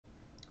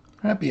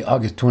Happy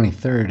August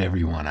 23rd,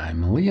 everyone.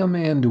 I'm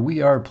Liam, and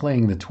we are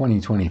playing the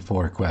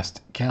 2024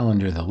 quest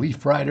calendar, The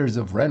Leaf Riders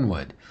of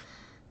Wrenwood.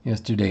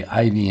 Yesterday,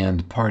 Ivy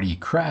and party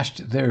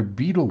crashed their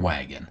Beetle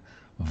wagon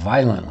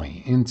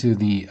violently into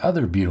the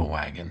other Beetle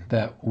wagon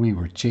that we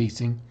were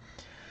chasing.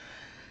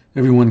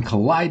 Everyone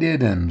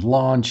collided and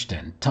launched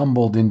and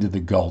tumbled into the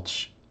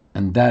gulch,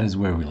 and that is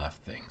where we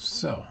left things.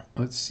 So,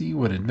 let's see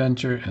what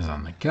adventure is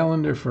on the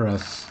calendar for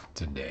us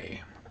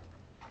today.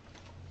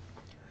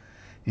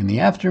 In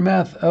the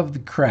aftermath of the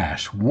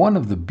crash, one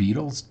of the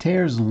beetles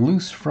tears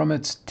loose from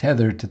its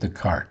tether to the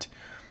cart.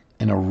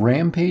 In a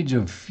rampage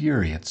of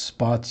fury, it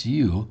spots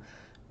you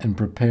and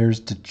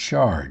prepares to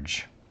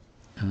charge.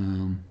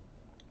 I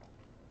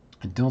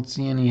don't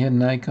see any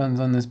hidden icons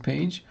on this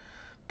page.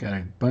 Got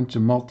a bunch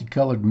of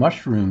multicolored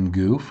mushroom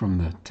goo from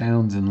the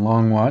towns in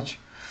Longwatch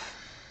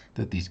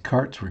that these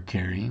carts were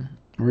carrying.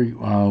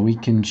 We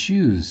can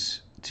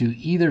choose to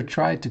either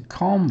try to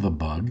calm the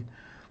bug.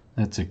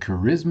 That's a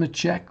charisma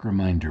check,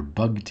 reminder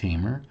bug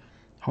tamer.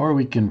 Or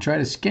we can try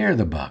to scare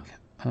the bug.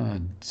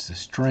 It's a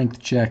strength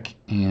check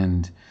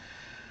and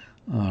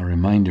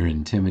reminder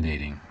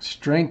intimidating.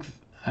 Strength,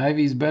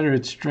 Ivy's better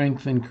at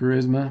strength than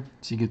charisma.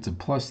 She gets a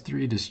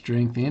 +3 to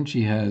strength, and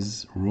she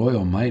has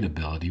royal might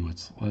ability,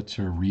 which lets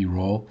her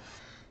re-roll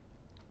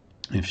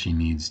if she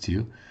needs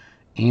to.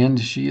 And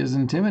she is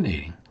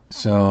intimidating.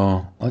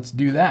 So let's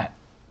do that.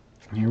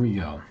 Here we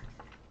go.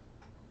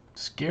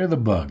 Scare the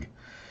bug.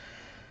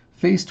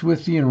 Faced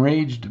with the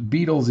enraged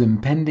beetle's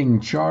impending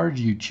charge,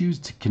 you choose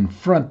to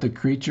confront the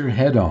creature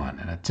head-on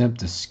and attempt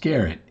to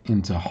scare it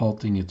into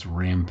halting its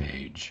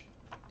rampage.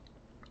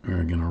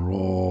 We're going to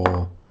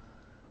roll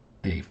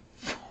a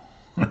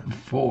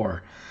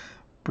 4.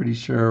 Pretty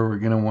sure we're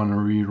going to want to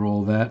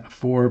re-roll that.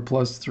 4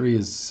 plus 3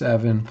 is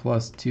 7,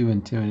 plus 2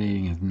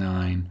 intimidating is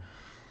 9.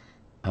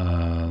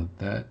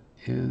 That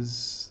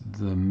is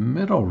the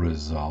middle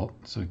result,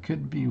 so it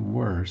could be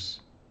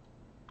worse.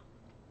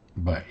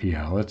 But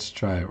yeah, let's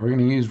try it. We're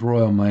going to use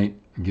Royal Might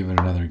and give it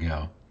another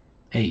go.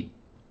 8.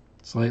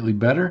 Slightly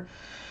better.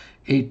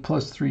 8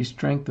 plus 3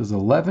 strength is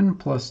 11,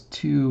 plus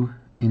 2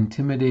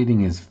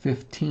 intimidating is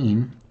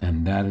 15,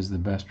 and that is the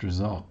best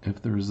result.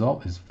 If the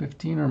result is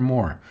 15 or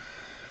more,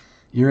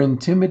 your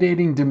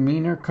intimidating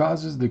demeanor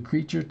causes the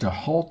creature to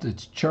halt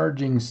its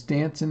charging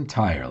stance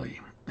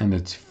entirely, and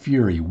its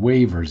fury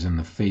wavers in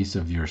the face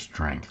of your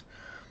strength.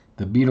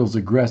 The beetle's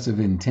aggressive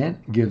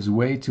intent gives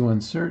way to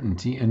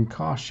uncertainty and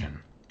caution,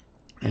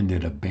 and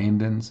it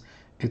abandons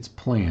its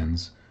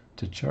plans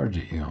to charge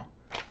at you.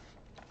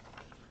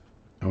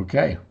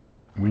 Okay,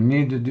 we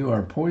need to do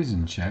our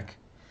poison check.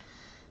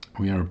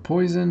 We are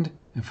poisoned.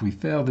 If we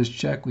fail this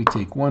check, we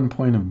take 1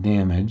 point of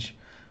damage.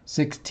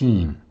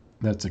 16,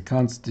 that's a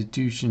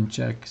constitution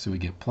check, so we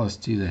get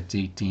 +2, that's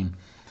 18.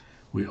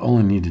 We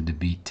only needed to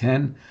beat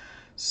 10,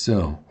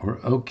 so we're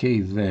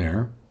okay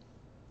there.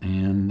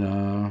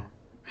 And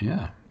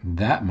yeah,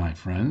 that, my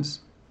friends,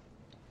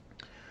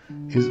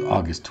 is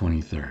August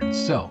 23rd.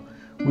 So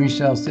we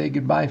shall say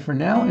goodbye for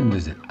now and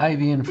visit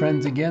Ivy and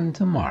friends again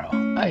tomorrow.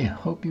 I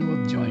hope you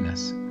will join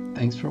us.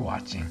 Thanks for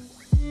watching.